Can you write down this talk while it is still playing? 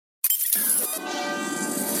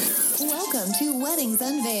Welcome to Weddings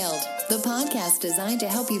Unveiled, the podcast designed to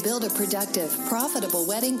help you build a productive, profitable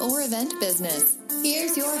wedding or event business.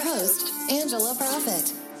 Here's your host, Angela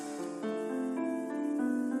Profit.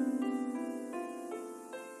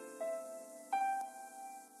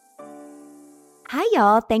 Hi,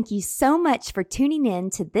 y'all. Thank you so much for tuning in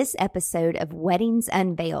to this episode of Weddings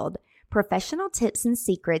Unveiled, professional tips and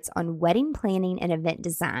secrets on wedding planning and event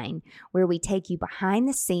design, where we take you behind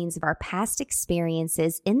the scenes of our past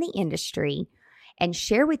experiences in the industry and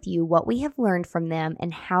share with you what we have learned from them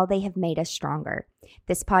and how they have made us stronger.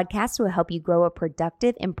 This podcast will help you grow a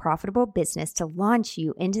productive and profitable business to launch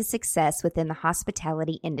you into success within the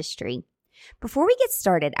hospitality industry. Before we get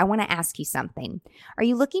started, I want to ask you something. Are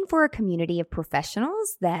you looking for a community of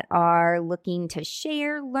professionals that are looking to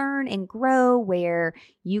share, learn, and grow, where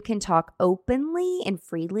you can talk openly and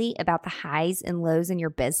freely about the highs and lows in your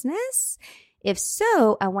business? If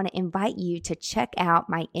so, I want to invite you to check out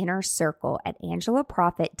my inner circle at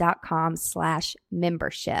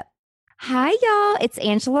angelaprofit.com/membership. Hi, y'all. It's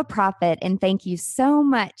Angela Profit, and thank you so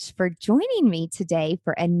much for joining me today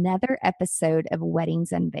for another episode of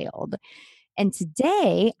Weddings Unveiled. And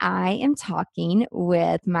today I am talking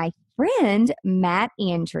with my friend, Matt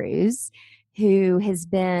Andrews, who has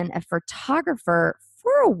been a photographer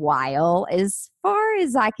for a while, as far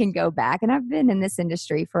as I can go back. And I've been in this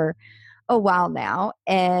industry for a while now.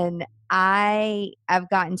 And I've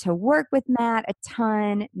gotten to work with Matt a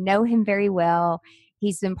ton, know him very well.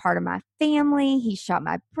 He's been part of my family. He shot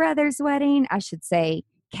my brother's wedding. I should say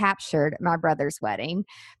captured my brother's wedding,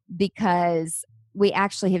 because we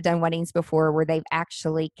actually have done weddings before where they've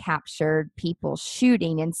actually captured people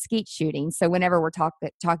shooting and skeet shooting. So whenever we're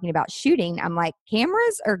talking about shooting, I'm like,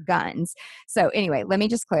 cameras or guns? So anyway, let me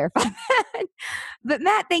just clarify that. But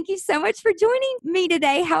Matt, thank you so much for joining me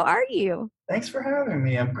today. How are you? Thanks for having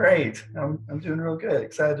me. I'm great. I'm doing real good.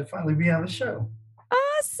 Excited to finally be on the show.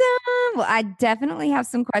 Awesome. Well, I definitely have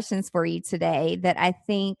some questions for you today that I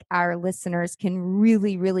think our listeners can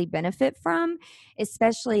really, really benefit from,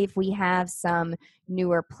 especially if we have some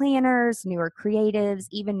newer planners, newer creatives,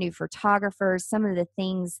 even new photographers, some of the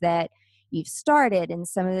things that you've started and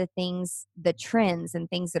some of the things, the trends and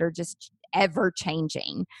things that are just ever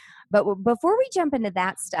changing. But before we jump into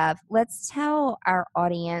that stuff, let's tell our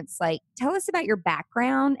audience, tell us about your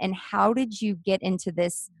background and how did you get into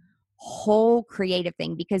this whole creative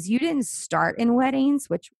thing, because you didn't start in weddings,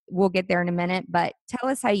 which we'll get there in a minute, but tell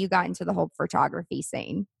us how you got into the whole photography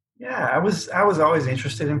scene. Yeah, I was always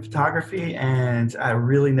interested in photography, and I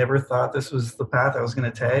really never thought this was the path I was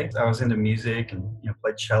going to take. I was into music and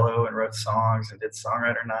played cello and wrote songs and did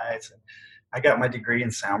songwriter nights. And I got my degree in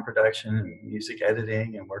sound production and music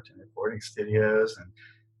editing and worked in recording studios.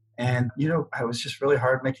 And I was just really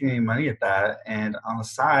hard making any money at that. And on the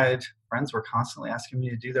side, friends were constantly asking me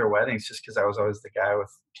to do their weddings just because I was always the guy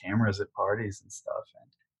with cameras at parties and stuff.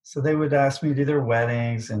 And so they would ask me to do their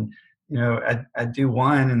weddings, and I'd do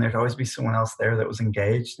one, and there'd always be someone else there that was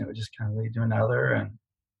engaged, and it would just kind of lead to another.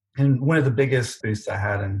 And one of the biggest boosts I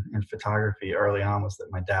had in photography early on was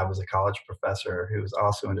that my dad was a college professor who was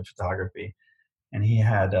also into photography. And he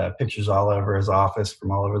had pictures all over his office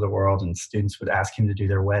from all over the world, and students would ask him to do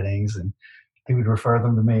their weddings, and he would refer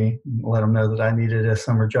them to me and let them know that I needed a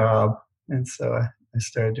summer job. And so I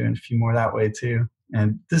started doing a few more that way too.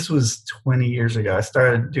 And this was 20 years ago. I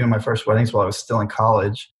started doing my first weddings while I was still in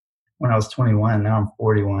college when I was 21. Now I'm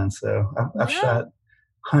 41. So I've shot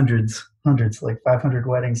hundreds, like 500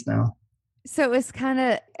 weddings now. So it's kind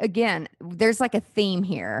of, again, there's like a theme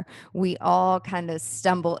here. We all kind of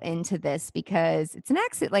stumble into this because it's an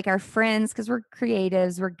accident, like our friends, because we're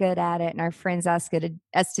creatives, we're good at it, and our friends ask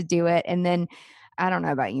us to do it. And then, I don't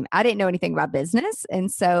know about you, I didn't know anything about business.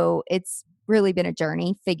 And so it's really been a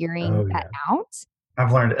journey figuring that out.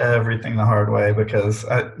 I've learned everything the hard way because,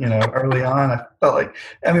 early on, I felt like,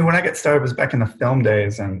 when I got started, it was back in the film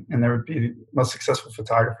days, and there would be most successful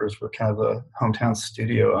photographers were kind of the hometown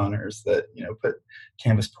studio owners that, put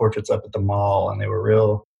canvas portraits up at the mall, and they were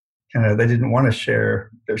real they didn't want to share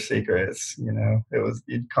their secrets. It was,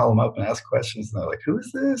 you'd call them up and ask questions, and they're like, who is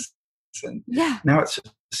this? And now it's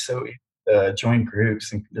just so easy to join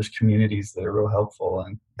groups, and there's communities that are real helpful.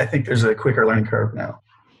 And I think there's a quicker learning curve now.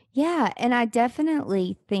 Yeah. And I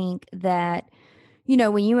definitely think that,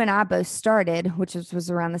 when you and I both started, which was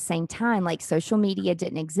around the same time, like social media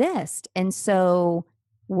didn't exist. And so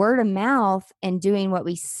word of mouth and doing what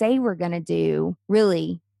we say we're going to do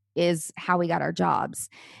really is how we got our jobs.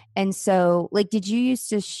 And so, did you used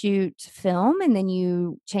to shoot film and then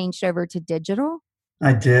you changed over to digital?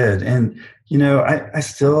 I did. And, I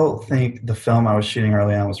still think the film I was shooting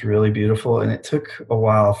early on was really beautiful. And it took a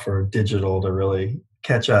while for digital to really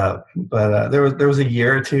catch up. But there was a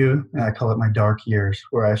year or two, and I call it my dark years,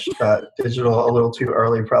 where I shot digital a little too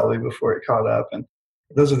early, probably before it caught up. And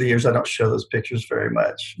those are the years I don't show those pictures very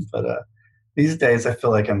much. But these days, I feel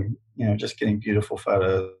like I'm just getting beautiful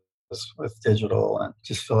photos with digital, and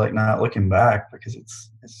just feel like not looking back because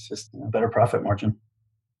it's just a better profit margin.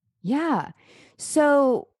 Yeah.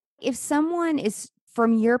 So if someone is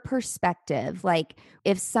from your perspective, like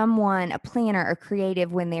if someone, a planner or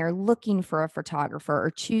creative, when they're looking for a photographer or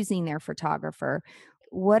choosing their photographer,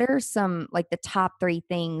 what are some like the top three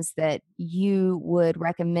things that you would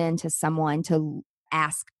recommend to someone to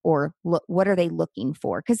ask or look? What are they looking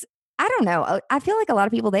for? Because I don't know. I feel like a lot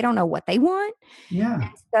of people, they don't know what they want. Yeah.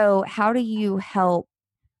 So how do you help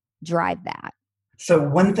drive that? So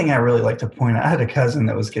one thing I really like to point out, I had a cousin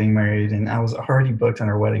that was getting married, and I was already booked on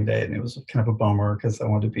her wedding date, and it was kind of a bummer because I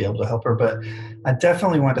wanted to be able to help her. But I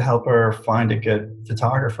definitely wanted to help her find a good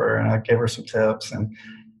photographer, and I gave her some tips. And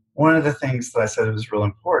one of the things that I said was real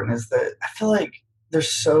important is that I feel like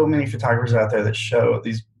there's so many photographers out there that show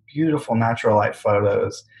these beautiful natural light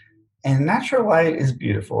photos, and natural light is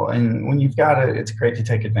beautiful. And when you've got it, it's great to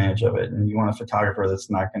take advantage of it. And you want a photographer that's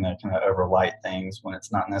not going to kind of overlight things when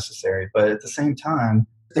it's not necessary. But at the same time,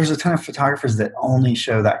 there's a ton of photographers that only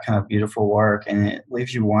show that kind of beautiful work. And it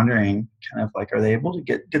leaves you wondering kind of like, are they able to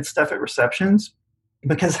get good stuff at receptions?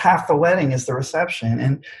 Because half the wedding is the reception.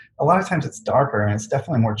 And a lot of times it's darker and it's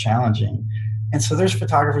definitely more challenging. And so there's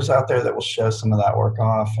photographers out there that will show some of that work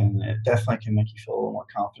off, and it definitely can make you feel a little more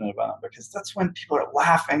confident about it, because that's when people are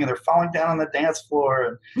laughing and they're falling down on the dance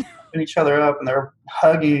floor and putting each other up and they're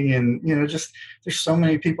hugging, and just there's so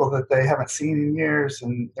many people that they haven't seen in years,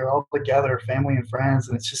 and they're all together, family and friends,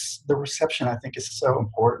 and it's just the reception, I think, is so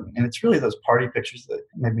important. And it's really those party pictures that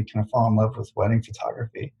made me kind of fall in love with wedding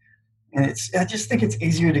photography. And I just think it's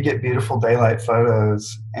easier to get beautiful daylight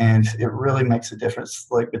photos, and it really makes a difference,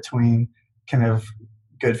 like between kind of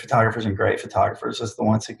good photographers and great photographers is the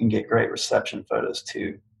ones who can get great reception photos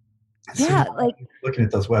too. Yeah, So like looking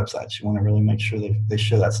at those websites, you want to really make sure they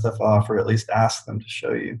show that stuff off, or at least ask them to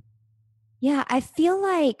show you. yeah, I feel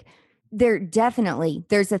like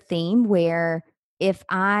there's a theme where if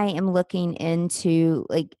I am looking into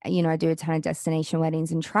like, I do a ton of destination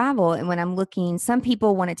weddings and travel. And when I'm looking, some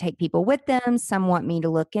people want to take people with them. Some want me to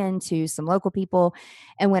look into some local people.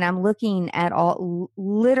 And when I'm looking at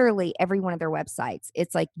literally every one of their websites,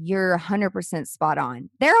 it's like, you're 100% spot on.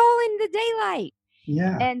 They're all in the daylight.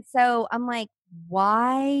 Yeah. And so I'm like,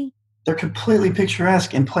 why? They're completely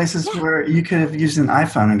picturesque in places Yeah, where you could have used an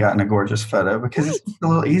iPhone and gotten a gorgeous photo, because right. it's a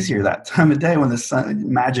little easier that time of day when the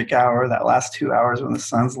sun, magic hour, that last 2 hours when the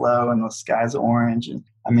sun's low and the sky's orange. And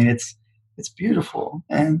I mean, it's beautiful.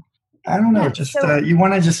 And I don't know, Yeah. just So you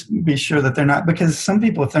want to just be sure that they're not, because some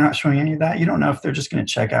people, if they're not showing any of that, you don't know if they're just going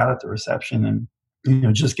to check out at the reception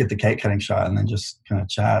and just get the cake cutting shot and then just kind of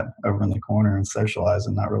chat over in the corner and socialize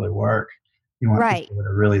and not really work. You want right. people that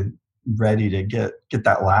are really ready to get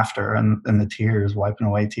that laughter and the tears, wiping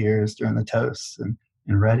away tears during the toasts, and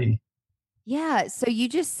ready. Yeah. So you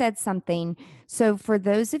just said something. So for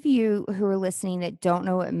those of you who are listening that don't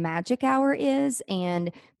know what magic hour is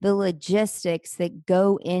and the logistics that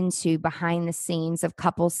go into behind the scenes of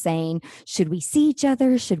couples saying, should we see each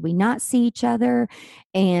other? Should we not see each other?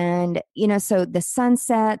 And, so the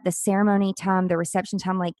sunset, the ceremony time, the reception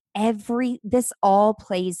time, like this all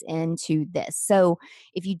plays into this. So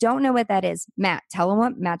if you don't know what that is, Matt, tell them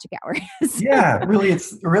what magic hour is. Yeah, really,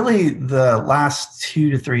 it's really the last 2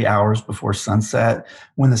 to 3 hours before sunset,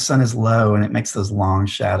 when the sun is low and it makes those long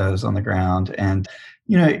shadows on the ground. And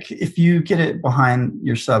if you get it behind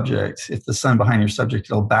your subject, if the sun behind your subject,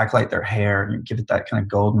 it'll backlight their hair and give it that kind of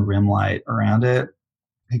golden rim light around it.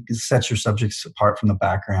 It sets your subjects apart from the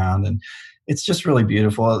background, and it's just really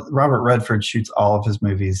beautiful. Robert Redford shoots all of his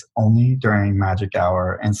movies only during magic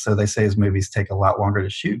hour, and so they say his movies take a lot longer to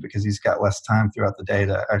shoot because he's got less time throughout the day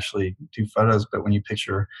to actually do photos. But when you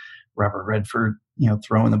picture Robert Redford,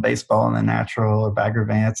 throwing the baseball in the natural, or Bagger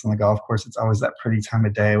Vance on the golf course, it's always that pretty time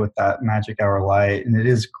of day with that magic hour light, and it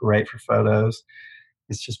is great for photos.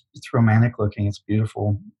 It's romantic looking. It's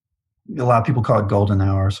beautiful. A lot of people call it golden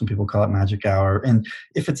hour. Some people call it magic hour. And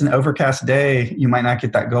if it's an overcast day, you might not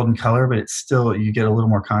get that golden color, but it's still, you get a little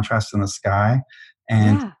more contrast in the sky.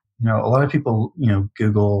 And, Yeah. a lot of people,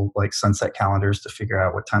 Google like sunset calendars to figure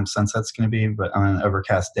out what time sunset's going to be. But on an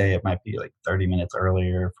overcast day, it might be like 30 minutes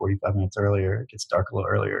earlier, 45 minutes earlier. It gets dark a little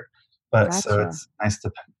earlier. But so Gotcha. it's nice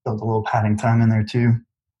to build a little padding time in there too.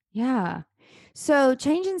 Yeah. So,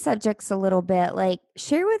 changing subjects a little bit, like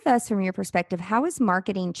share with us from your perspective, how has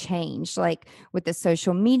marketing changed, like with the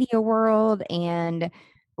social media world? And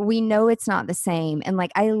we know it's not the same. And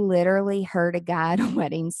like, I literally heard a guy at a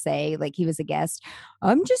wedding say, like, he was a guest,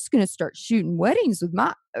 I'm just going to start shooting weddings with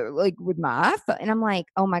with my iPhone. And I'm like,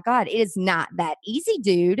 oh my God, it is not that easy,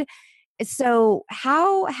 dude. So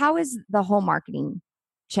how is the whole marketing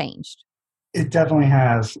changed? It definitely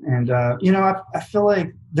has. And, I feel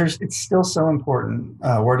like it's still so important.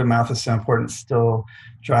 Word of mouth is so important. It still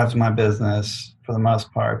drives my business for the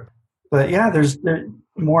most part. But yeah, there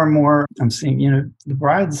more and more I'm seeing, the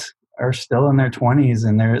brides are still in their 20s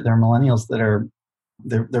and they're millennials that are,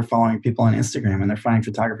 they're following people on Instagram and they're finding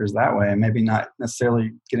photographers that way and maybe not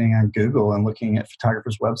necessarily getting on Google and looking at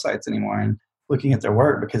photographers' websites anymore and looking at their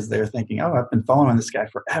work because they're thinking, oh, I've been following this guy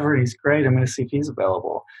forever. He's great. I'm going to see if he's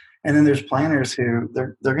available. And then there's planners who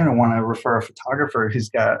they're going to want to refer a photographer who's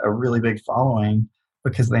got a really big following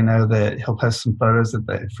because they know that he'll post some photos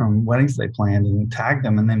from weddings they planned and tag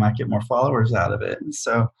them and they might get more followers out of it. And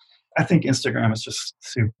so I think Instagram is just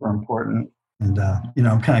super important. And,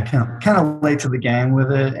 I'm kind of late to the game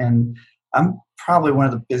with it. And I'm probably one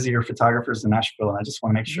of the busier photographers in Nashville. And I just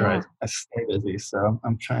want to make sure I stay busy. So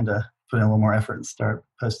I'm trying to put in a little more effort and start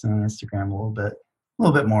posting on Instagram a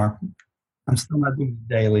little bit more. I'm still not doing it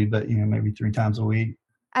daily, but maybe 3 times a week.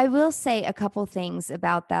 I will say a couple things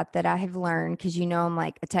about that I have learned because I'm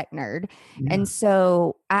like a tech nerd. Yeah. And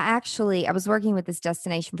so I was working with this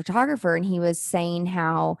destination photographer and he was saying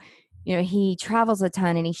how, he travels a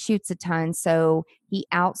ton and he shoots a ton. So he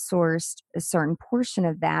outsourced a certain portion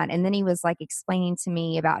of that. And then he was like explaining to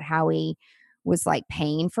me about how he was like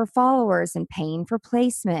paying for followers and paying for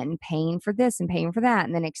placement and paying for this and paying for that.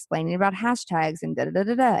 And then explaining about hashtags and da da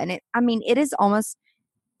da da. And it is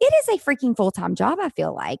a freaking full-time job, I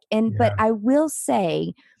feel like. But I will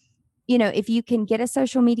say, if you can get a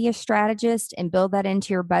social media strategist and build that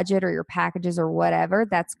into your budget or your packages or whatever,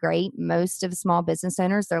 that's great. Most of small business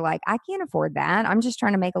owners, they're like, I can't afford that. I'm just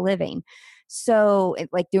trying to make a living. So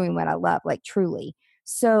like doing what I love, like truly.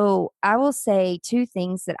 So I will say 2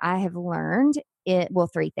 things that I have learned.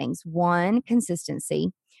 3 things. 1, consistency.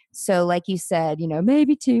 So like you said,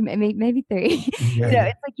 maybe 2, maybe 3. Yeah.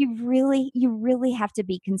 It's like you really have to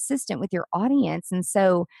be consistent with your audience. And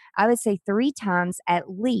so I would say 3 times at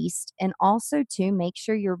least. And also to make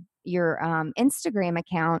sure your Instagram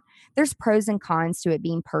account, there's pros and cons to it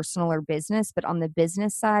being personal or business, but on the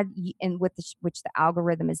business side, and which the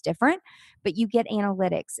algorithm is different, but you get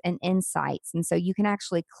analytics and insights. And so you can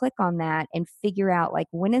actually click on that and figure out like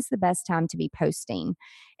when is the best time to be posting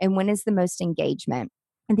and when is the most engagement.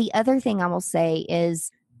 And the other thing I will say is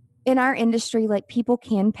in our industry, like people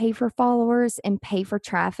can pay for followers and pay for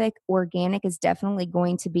traffic. Organic is definitely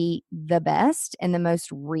going to be the best and the most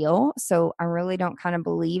real. So I really don't kind of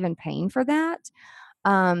believe in paying for that.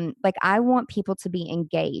 Like I want people to be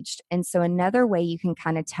engaged. And so another way you can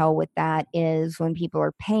kind of tell with that is when people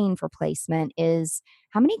are paying for placement is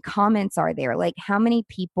how many comments are there? Like how many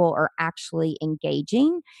people are actually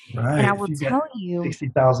engaging? Right. And I will tell you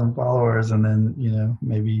 60,000 followers and then,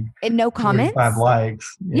 maybe and no comments, 5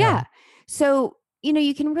 likes. Yeah. So,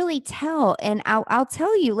 you can really tell. And I'll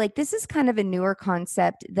tell you, like, this is kind of a newer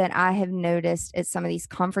concept that I have noticed at some of these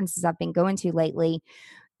conferences I've been going to lately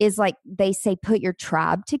is like they say put your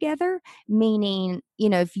tribe together, meaning,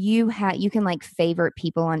 if you can like favorite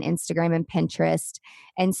people on Instagram and Pinterest.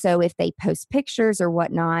 And so if they post pictures or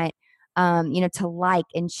whatnot, to like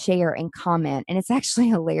and share and comment. And it's actually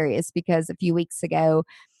hilarious because a few weeks ago,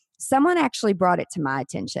 someone actually brought it to my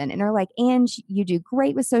attention and they're like, Ange, you do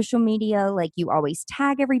great with social media. Like you always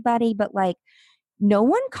tag everybody, but like no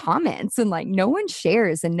one comments and like no one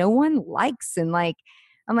shares and no one likes. And like,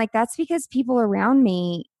 I'm like, that's because people around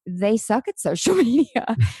me, they suck at social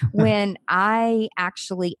media. When I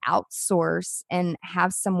actually outsource and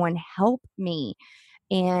have someone help me,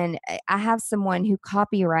 and I have someone who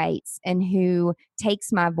copyrights and who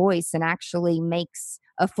takes my voice and actually makes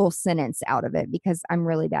a full sentence out of it because I'm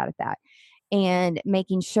really bad at that. And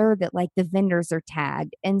making sure that like the vendors are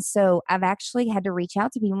tagged. And so I've actually had to reach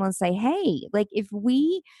out to people and say, hey, like if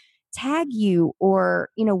we tag you or,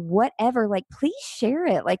 whatever, like please share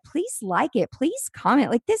it. Like please like it. Please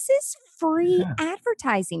comment. Like this is free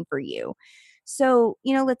advertising for you. So,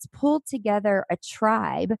 let's pull together a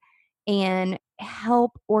tribe and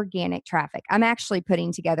help organic traffic. I'm actually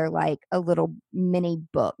putting together like a little mini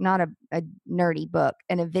book, not a nerdy book,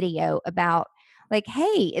 and a video about like,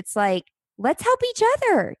 hey, it's like, let's help each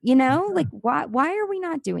other, like why are we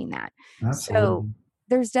not doing that? Absolutely. So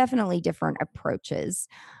there's definitely different approaches.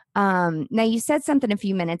 Now you said something a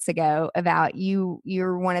few minutes ago about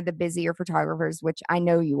you're one of the busier photographers, which I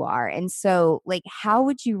know you are. And so like, how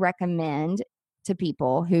would you recommend to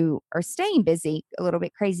people who are staying busy, a little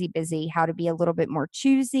bit crazy busy, how to be a little bit more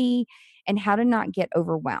choosy and how to not get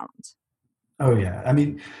overwhelmed? Oh yeah. I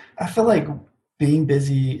mean, I feel like being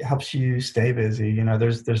busy helps you stay busy.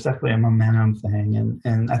 There's definitely a momentum thing,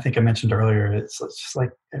 and I think I mentioned earlier, it's just like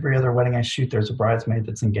every other wedding I shoot, there's a bridesmaid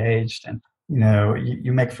that's engaged, and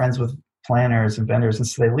you make friends with planners and vendors, and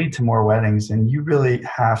so they lead to more weddings, and you really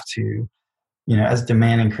have to, as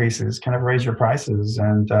demand increases, kind of raise your prices.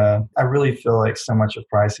 And I really feel like so much of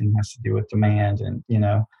pricing has to do with demand, and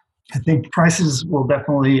I think prices will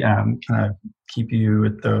definitely kind of keep you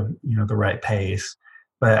at the right pace.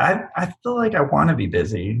 But I feel like I want to be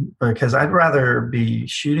busy because I'd rather be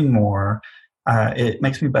shooting more. It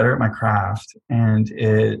makes me better at my craft, and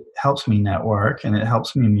it helps me network, and it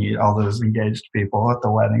helps me meet all those engaged people at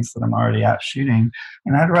the weddings that I'm already out shooting.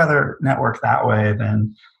 And I'd rather network that way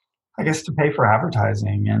than, I guess, to pay for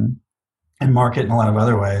advertising and market in a lot of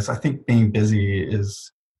other ways. I think being busy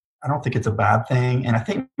I don't think it's a bad thing. And I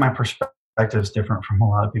think my perspective is different from a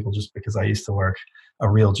lot of people just because I used to work a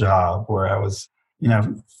real job where I was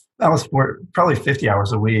probably 50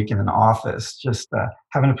 hours a week in an office, just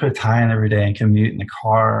having to put a tie on every day and commute in the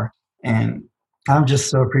car. And I'm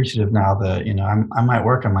just so appreciative now that, I might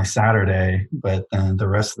work on my Saturday, but then the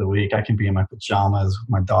rest of the week I can be in my pajamas with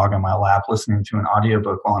my dog on my lap, listening to an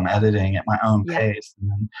audiobook while I'm editing at my own pace,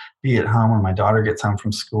 and then be at home when my daughter gets home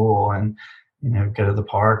from school and, go to the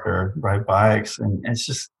park or ride bikes. And it's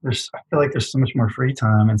just, I feel like there's so much more free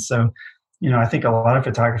time. And so, I think a lot of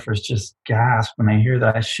photographers just gasp when they hear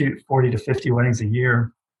that I shoot 40 to 50 weddings a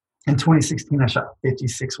year. In 2016, I shot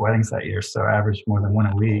 56 weddings that year. So I averaged more than one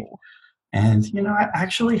a week. And, I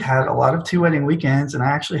actually had a lot of 2 wedding weekends, and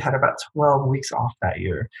I actually had about 12 weeks off that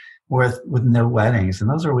year with no weddings. And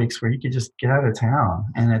those are weeks where you could just get out of town.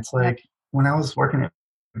 And it's like when I was working at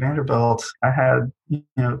Vanderbilt, I had,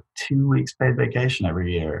 2 weeks paid vacation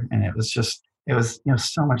every year. And it was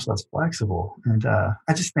so much less flexible. And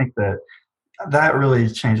I just think that really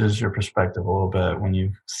changes your perspective a little bit when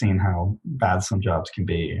you've seen how bad some jobs can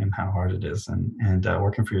be and how hard it is. And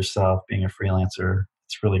working for yourself, being a freelancer,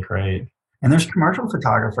 it's really great. And there's commercial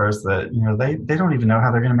photographers that, they don't even know how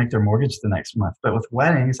they're going to make their mortgage the next month. But with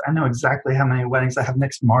weddings, I know exactly how many weddings I have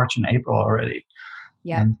next March and April already.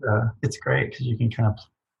 Yeah. And it's great because you can kind of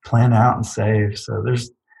plan out and save. So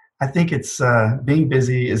I think it's being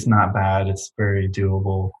busy is not bad. It's very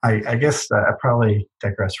doable. I guess I probably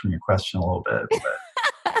digress from your question a little bit,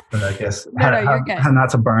 but I guess how not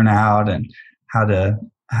to burn out and how to,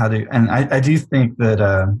 and I do think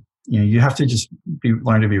that, you have to just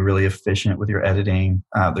learn to be really efficient with your editing.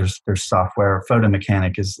 There's software. Photo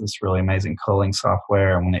Mechanic is this really amazing culling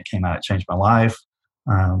software. And when it came out, it changed my life.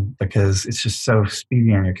 Because it's just so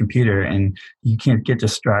speedy on your computer, and you can't get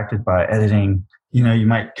distracted by editing. You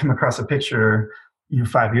might come across a picture,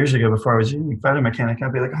 5 years ago before I was using Photo Mechanic.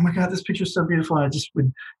 I'd be like, oh my God, this picture's so beautiful. And I just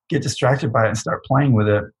would get distracted by it and start playing with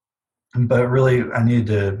it. But really, I needed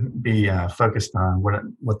to be focused on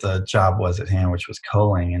what the job was at hand, which was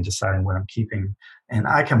culling and deciding what I'm keeping. And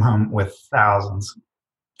I come home with thousands.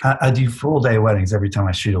 I do full day weddings every time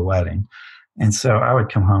I shoot a wedding. And so I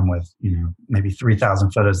would come home with, maybe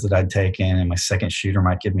 3,000 photos that I'd taken, and my second shooter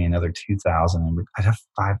might give me another 2,000, and I'd have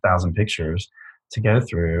 5,000 pictures to go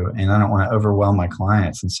through. And I don't want to overwhelm my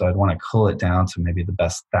clients. And so I'd want to cull it down to maybe the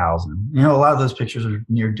best 1,000. A lot of those pictures are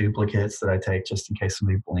near duplicates that I take just in case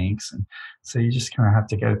somebody blinks. And so you just kind of have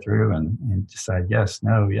to go through and decide yes,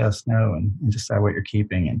 no, and decide what you're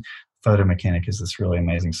keeping. And Photo Mechanic is this really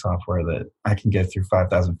amazing software that I can go through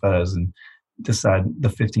 5,000 photos and decide the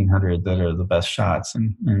 1,500 that are the best shots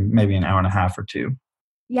in maybe an hour and a half or 2.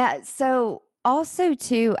 Yeah. So also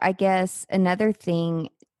too, I guess another thing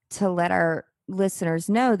to let our listeners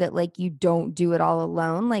know that like you don't do it all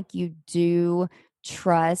alone. Like you do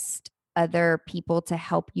trust other people to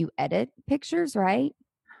help you edit pictures, right?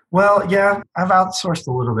 Well, yeah, I've outsourced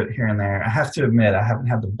a little bit here and there. I have to admit, I haven't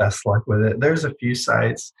had the best luck with it. There's a few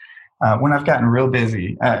sites when I've gotten real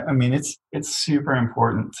busy. I mean, it's super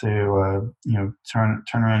important to turn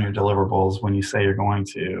around your deliverables when you say you're going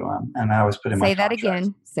to. And I always put in my contracts.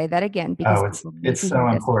 Say that again. Because it's so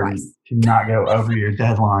important to not go over your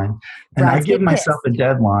deadline. And I give myself a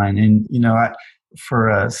deadline, and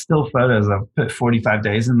for still photos, I've put 45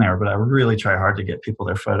 days in there, but I really try hard to get people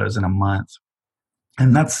their photos in a month.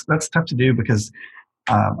 And that's tough to do because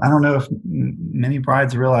I don't know if many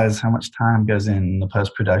brides realize how much time goes in the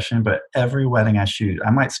post-production, but every wedding I shoot,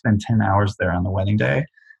 I might spend 10 hours there on the wedding day,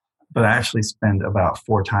 but I actually spend about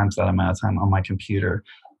 4 times that amount of time on my computer,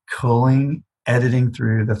 culling, editing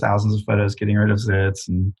through the thousands of photos, getting rid of zits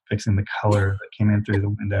and fixing the color that came in through the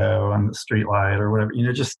window on the street light or whatever,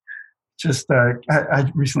 just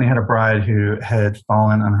I recently had a bride who had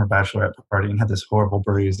fallen on her bachelorette party and had this horrible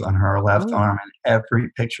bruise on her left Oh, arm. And every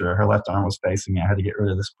picture, her left arm was facing me. I had to get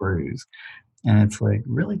rid of this bruise. And it's like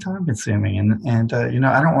really time consuming. And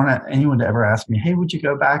I don't want anyone to ever ask me, hey, would you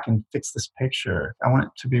go back and fix this picture? I want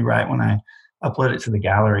it to be right when I upload it to the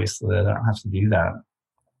gallery so that I don't have to do that.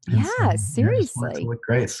 And so, yeah, I just want it to seriously. look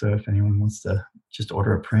great. So if anyone wants to just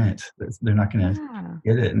order a print, they're not going to Yeah.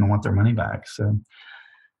 get it and want their money back. So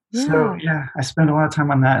Yeah. yeah, I spend a lot of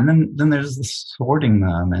time on that, and then there's the sorting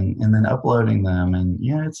them and then uploading them, and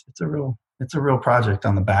yeah, it's a real project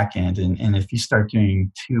on the back end. And if you start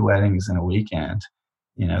doing 2 weddings in a weekend,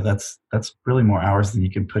 that's really more hours than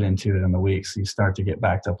you can put into it in the week. So you start to get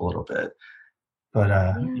backed up a little bit. But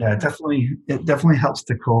yeah, Yeah. it definitely helps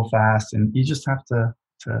to cool fast, and you just have to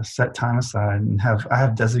set time aside and I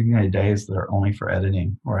have designated days that are only for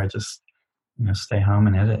editing, where I just stay home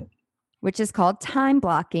and edit. Which is called time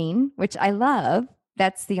blocking, which I love.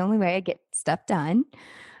 That's the only way I get stuff done.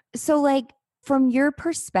 So, like, from your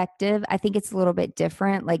perspective, I think it's a little bit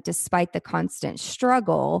different. Like, despite the constant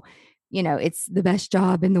struggle, it's the best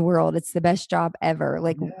job in the world. It's the best job ever.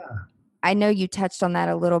 Like, Yeah, I know you touched on that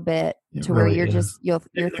a little bit it to where really you're is. just, you're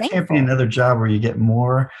There can't be thankful. another job where you get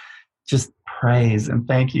more just praise and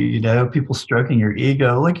thank you, people stroking your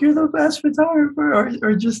ego, like you're the best photographer,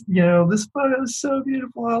 or just, this photo is so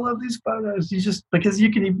beautiful. I love these photos. You just, because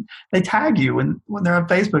you can even, they tag you when they're on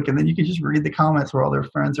Facebook, and then you can just read the comments where all their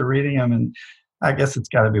friends are reading them. And I guess it's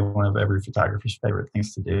got to be one of every photographer's favorite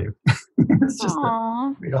things to do. It's just to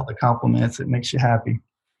Aw. read all the compliments. It makes you happy.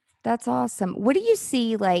 That's awesome. What do you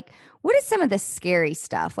see? Like, what is some of the scary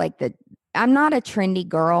stuff? I'm not a trendy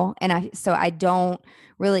girl, and so I don't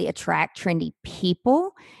really attract trendy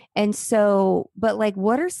people. And so, but like,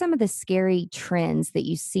 what are some of the scary trends that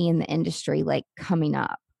you see in the industry, like coming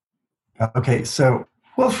up? Okay, so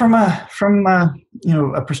well, from a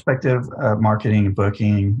perspective of marketing and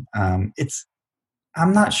booking, it's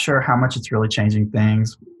I'm not sure how much it's really changing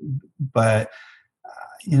things, but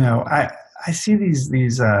I see these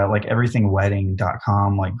like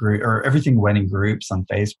everythingwedding.com like group, or everything wedding groups on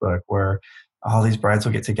Facebook, where all these brides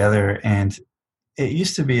will get together. And it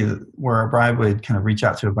used to be where a bride would kind of reach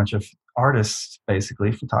out to a bunch of artists,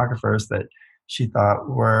 basically photographers that she thought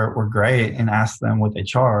were great, and ask them what they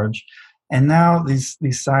charge. And now these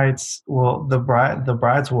sites will, the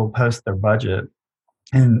brides will post their budget,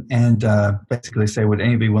 and basically say, would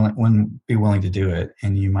anybody be willing to do it?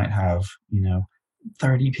 And you might have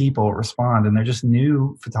 30 people respond, and they're just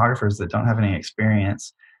new photographers that don't have any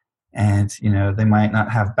experience. And they might not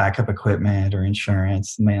have backup equipment or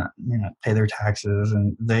insurance, may not pay their taxes,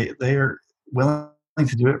 and they are willing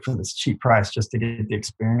to do it for this cheap price just to get the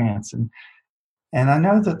experience. And I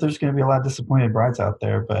know that there's going to be a lot of disappointed brides out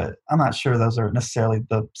there, but I'm not sure those are necessarily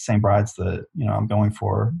the same brides that I'm going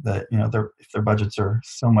for. That if their budgets are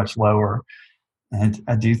so much lower. And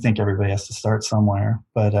I do think everybody has to start somewhere.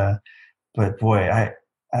 But boy,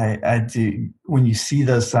 I do. When you see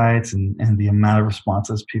those sites and the amount of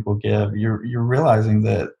responses people give, you're realizing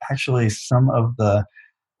that actually some of the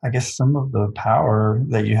power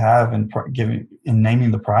that you have in giving in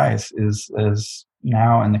naming the price is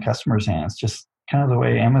now in the customer's hands. Just kind of the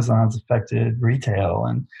way Amazon's affected retail,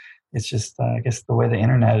 and it's just I guess the way the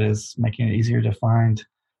internet is making it easier to find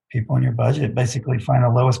people in your budget. Basically, find the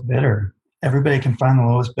lowest bidder. Everybody can find the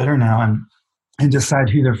lowest bidder now, and decide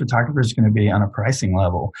who their photographer is going to be on a pricing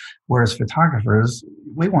level. Whereas photographers,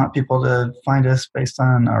 we want people to find us based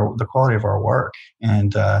on the quality of our work,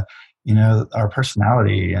 and our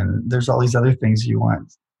personality. And there's all these other things you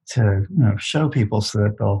want to show people, so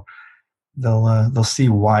that they'll see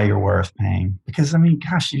why you're worth paying. Because I mean,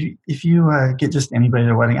 gosh, if you get just anybody at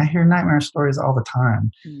a wedding, I hear nightmare stories all the time.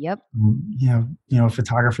 Yep. A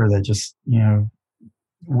photographer that just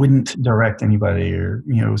wouldn't direct anybody, or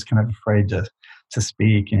was kind of afraid to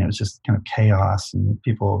speak, and it was just kind of chaos, and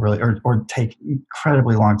people really or take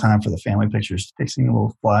incredibly long time for the family pictures, fixing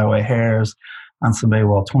little flyaway hairs on somebody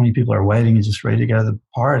while 20 people are waiting and just ready to go to the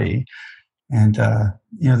party. And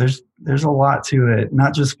there's a lot to it,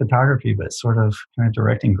 not just photography, but sort of kind of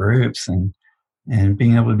directing groups, and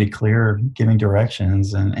being able to be clear, giving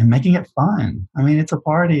directions, and making it fun. I mean, it's a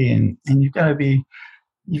party, and you've got to be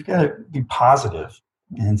positive.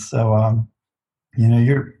 And so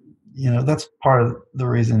that's part of the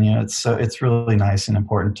reason it's really nice and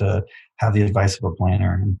important to have the advice of a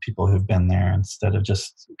planner and people who've been there, instead of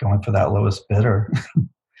just going for that lowest bidder.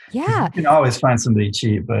 Because Yeah. you can always find somebody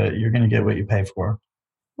cheap, but you're going to get what you pay for.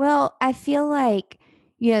 Well, I feel like,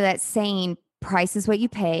 that saying, price is what you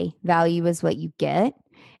pay, value is what you get.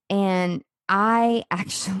 And I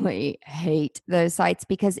actually hate those sites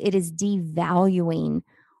because it is devaluing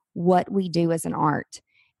what we do as an art.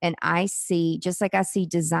 And I see, just like I see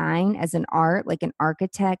design as an art, like an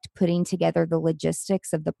architect putting together the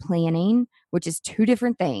logistics of the planning, which is two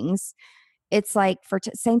different things. It's like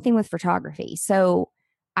same thing with photography. So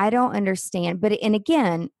I don't understand, but and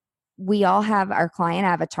again, we all have our client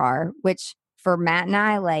avatar, which for Matt and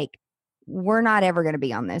I, like, we're not ever going to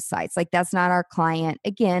be on those sites. Like, that's not our client.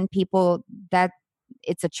 Again, people, that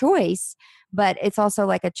it's a choice, but it's also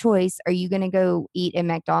like a choice. Are you going to go eat at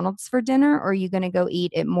McDonald's for dinner, or are you going to go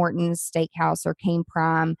eat at Morton's Steakhouse or Kane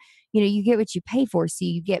Prime? You know, you get what you pay for, so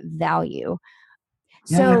you get value.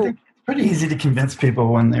 Yeah, and I So think it's pretty easy to convince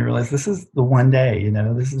people when they realize this is the one day,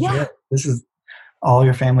 this is yeah, it. This is all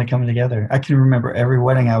your family coming together. I can remember every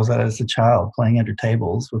wedding I was at as a child, playing under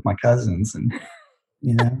tables with my cousins, and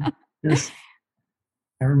you know, just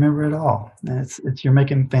I remember it all. And it's you're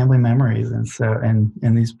making family memories, and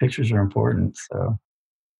these pictures are important.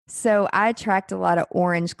 So I attract a lot of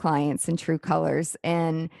orange clients in True Colors,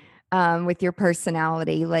 and with your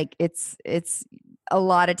personality, like it's a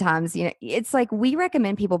lot of times, you know, it's like we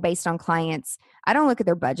recommend people based on clients. I don't look at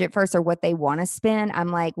their budget first or what they want to spend. I'm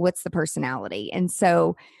like, what's the personality? And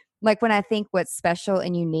so, like when I think what's special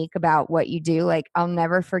and unique about what you do, like I'll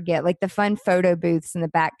never forget like the fun photo booths and the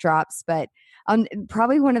backdrops, but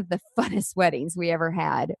probably one of the funnest weddings we ever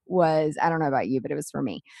had was, I don't know about you, but it was for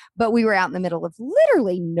me. But we were out in the middle of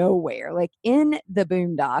literally nowhere, like in the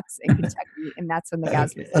boondocks in Kentucky. And that's when the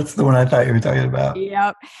guys were That's the one I thought you were talking about.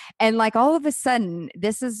 yep. And like all of a sudden,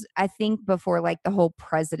 this is, I think, before like the whole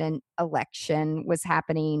president election was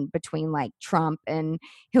happening between like Trump and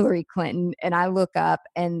Hillary Clinton. And I look up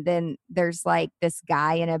and then there's like this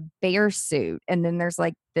guy in a bear suit. And then there's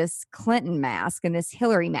like this Clinton mask and this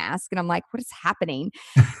Hillary mask. And I'm like, what is happening?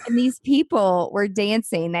 And these people were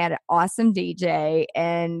dancing. They had an awesome DJ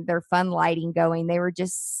and their fun lighting going. They were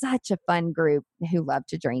just such a fun group who loved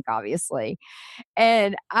to drink, obviously.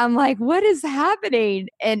 And I'm like, what is happening?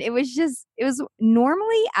 And it was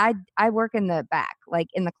normally I work in the back, like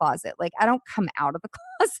in the closet. Like I don't come out of the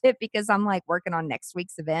closet because I'm like working on next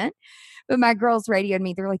week's event. But my girls radioed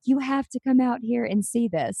me. They're like, you have to come out here and see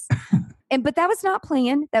this. But that was not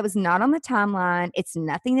planned. That was not on the timeline. It's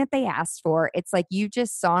nothing that they asked for. It's like you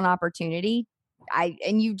just saw an opportunity.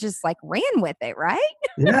 And you just like ran with it, right?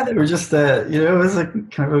 Yeah, they were just it was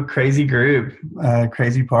like kind of a crazy group,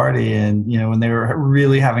 crazy party, and when they were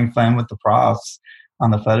really having fun with the props on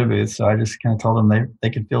the photo booth. So I just kind of told them they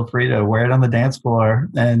could feel free to wear it on the dance floor,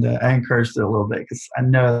 and I encouraged it a little bit because I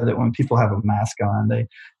know that when people have a mask on, they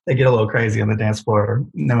get a little crazy on the dance floor,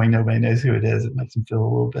 knowing nobody knows who it is. It makes them feel a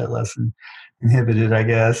little bit less inhibited, I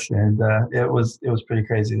guess. And it was pretty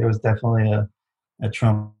crazy. There was definitely a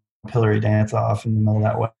Trump Hillary dance off in the middle of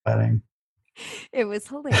that wedding. It was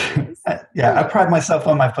hilarious. I pride myself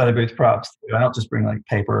on my photo booth props too. I don't just bring like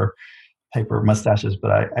paper mustaches,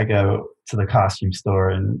 but I go to the costume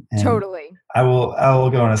store and Totally. I will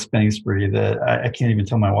go on a spending spree that I can't even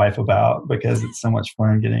tell my wife about because it's so much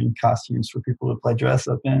fun getting costumes for people to play dress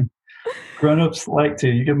up in. Grown-ups like to.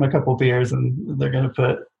 You give them a couple beers and they're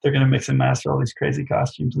gonna mix and master all these crazy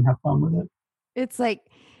costumes and have fun with it. It's like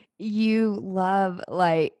you love,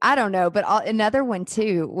 like, I don't know, but another one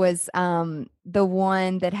too was the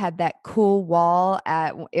one that had that cool wall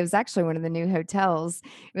it was actually one of the new hotels.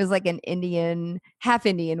 It was like an half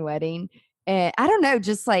Indian wedding. And I don't know,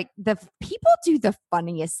 just like the people do the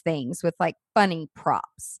funniest things with like funny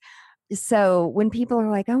props. So when people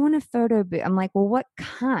are like, I want a photo booth, I'm like, well, what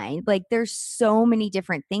kind? Like there's so many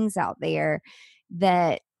different things out there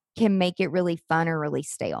that can make it really fun or really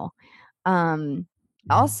stale.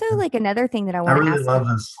 Also, like another thing that I want to really ask. love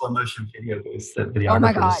the slow motion video booths that videographers. Oh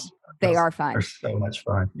my God, they are fun. They're so much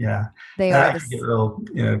fun. Yeah, they are. I Get real.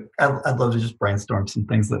 I'd love to just brainstorm some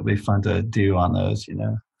things that would be fun to do on those.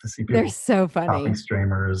 To see people. They're so funny. Popping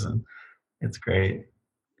streamers, and it's great.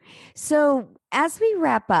 So as we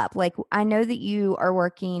wrap up, like I know that you are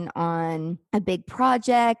working on a big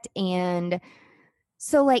project, and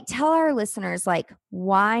so like tell our listeners, like,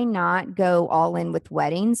 why not go all in with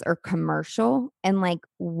weddings or commercial, and like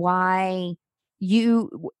why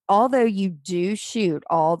although you do shoot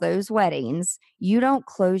all those weddings, you don't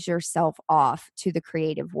close yourself off to the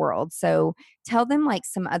creative world. So tell them like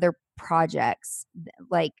some other projects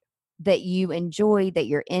like that you enjoy, that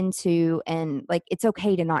you're into, and like it's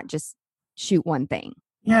okay to not just shoot one thing.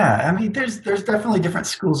 Yeah, I mean, there's definitely different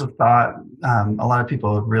schools of thought. A lot of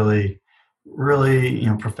people really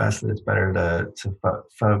profess that it's better to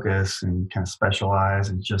focus and kind of specialize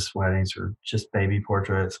in just weddings or just baby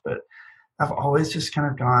portraits. But I've always just kind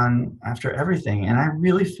of gone after everything. And I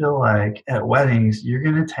really feel like at weddings, you're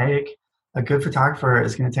going to take a good photographer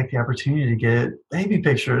is going to take the opportunity to get baby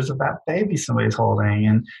pictures of that baby somebody's holding.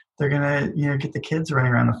 And they're going to, get the kids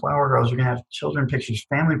running around, the flower girls. You're going to have children pictures,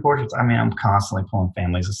 family portraits. I mean, I'm constantly pulling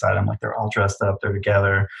families aside. I'm like, they're all dressed up. They're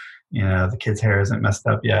together. The kid's hair isn't messed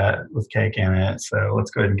up yet with cake in it. So let's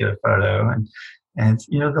go ahead and get a photo. And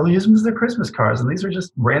they'll use them as their Christmas cards. And these are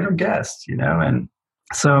just random guests, and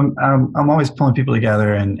so I'm always pulling people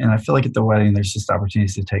together. And I feel like at the wedding, there's just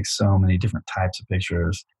opportunities to take so many different types of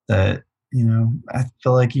pictures that, I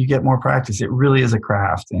feel like you get more practice. It really is a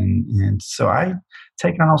craft. And so I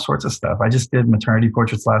take on all sorts of stuff. I just did maternity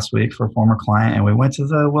portraits last week for a former client, and we went to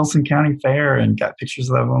the Wilson County Fair and got pictures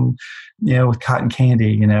of them, with cotton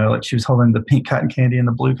candy, like she was holding the pink cotton candy and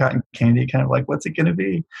the blue cotton candy, kind of like, what's it going to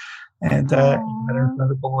be? And had her in front of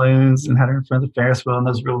the balloons and had her in front of the Ferris wheel and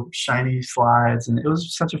those real shiny slides. And it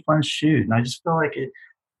was such a fun shoot. And I just feel like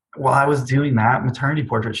while I was doing that maternity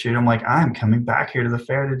portrait shoot, I'm like, I'm coming back here to the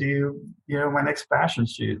fair to do, my next fashion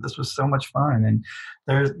shoot. This was so much fun. And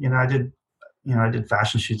there's, I did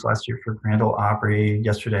fashion shoots last year for Grand Ole Opry.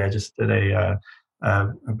 Yesterday, I just did a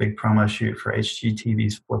big promo shoot for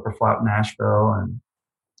HGTV's Flipper Flop Nashville.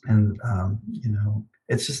 And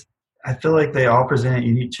it's just, I feel like they all present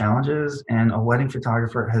unique challenges, and a wedding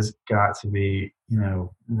photographer has got to be,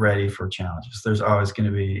 ready for challenges. There's always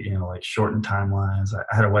going to be, like shortened timelines.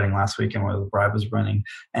 I had a wedding last weekend where the bride was running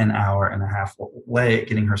an hour and a half late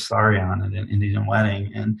getting her sari on at an Indian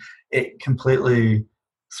wedding, and it completely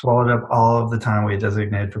swallowed up all of the time we had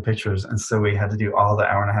designated for pictures. And so we had to do all the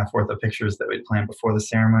hour and a half worth of pictures that we'd planned before the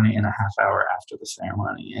ceremony in a half hour after the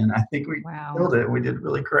ceremony. And I think we killed it. We did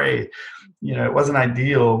really great. It wasn't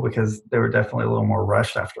ideal because they were definitely a little more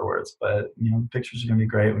rushed afterwards, but the pictures are going to be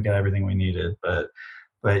great. We got everything we needed, but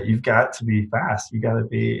you've got to be fast. You got to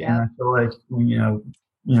be, and I feel like when,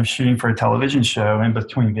 shooting for a television show in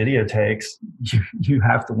between video takes, you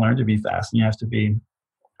have to learn to be fast, and you have to be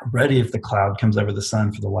ready if the cloud comes over the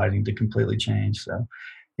sun for the lighting to completely change. So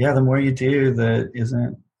the more you do that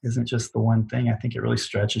isn't just the one thing, I think it really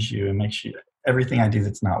stretches you and makes you, everything I do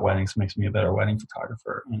that's not weddings makes me a better wedding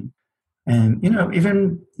photographer. And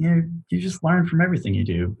even you just learn from everything you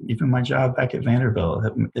do. Even my job back at Vanderbilt,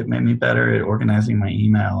 it made me better at organizing my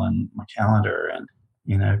email and my calendar and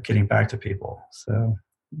getting back to people. So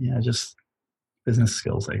just business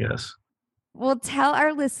skills, I guess. Well, tell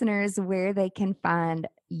our listeners where they can find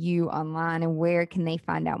you online and where can they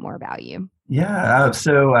find out more about you. Yeah.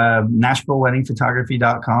 So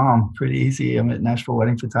NashvilleWeddingPhotography.com. Pretty easy. I'm at Nashville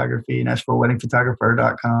Wedding Photography,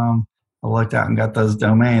 NashvilleWeddingPhotographer.com. I looked out and got those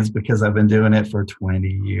domains because I've been doing it for 20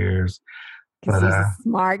 years. Because he's a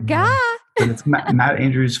smart guy. But it's Matt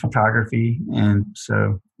Andrews Photography. And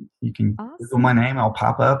so you can Google my name. I'll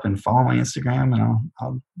pop up and follow my Instagram, and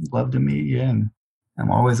I'll love to meet you. And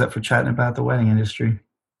I'm always up for chatting about the wedding industry.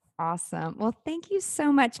 Awesome. Well, thank you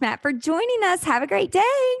so much, Matt, for joining us. Have a great day.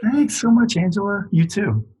 Thanks so much, Angela. You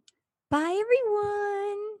too. Bye,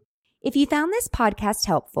 everyone. If you found this podcast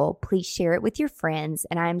helpful, please share it with your friends,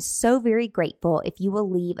 and I am so very grateful if you will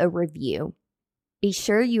leave a review. Be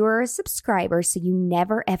sure you are a subscriber so you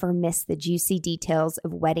never, ever miss the juicy details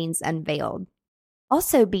of Weddings Unveiled.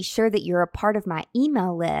 Also, be sure that you're a part of my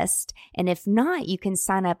email list, and if not, you can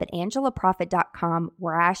sign up at angelaprofit.com,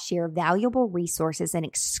 where I share valuable resources and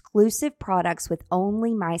exclusive products with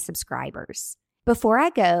only my subscribers. Before I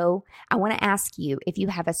go, I want to ask you, if you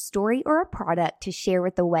have a story or a product to share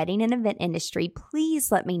with the wedding and event industry,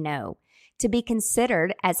 please let me know. To be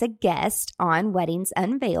considered as a guest on Weddings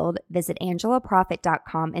Unveiled, visit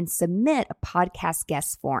angelaprofit.com and submit a podcast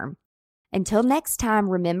guest form. Until next time,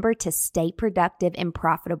 remember to stay productive and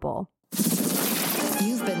profitable.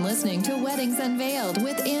 You've been listening to Weddings Unveiled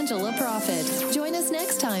with Angela Profit. Join us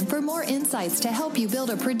next time for more insights to help you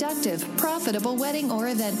build a productive, profitable wedding or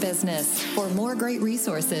event business. For more great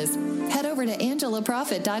resources, head over to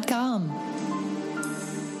angelaprofit.com.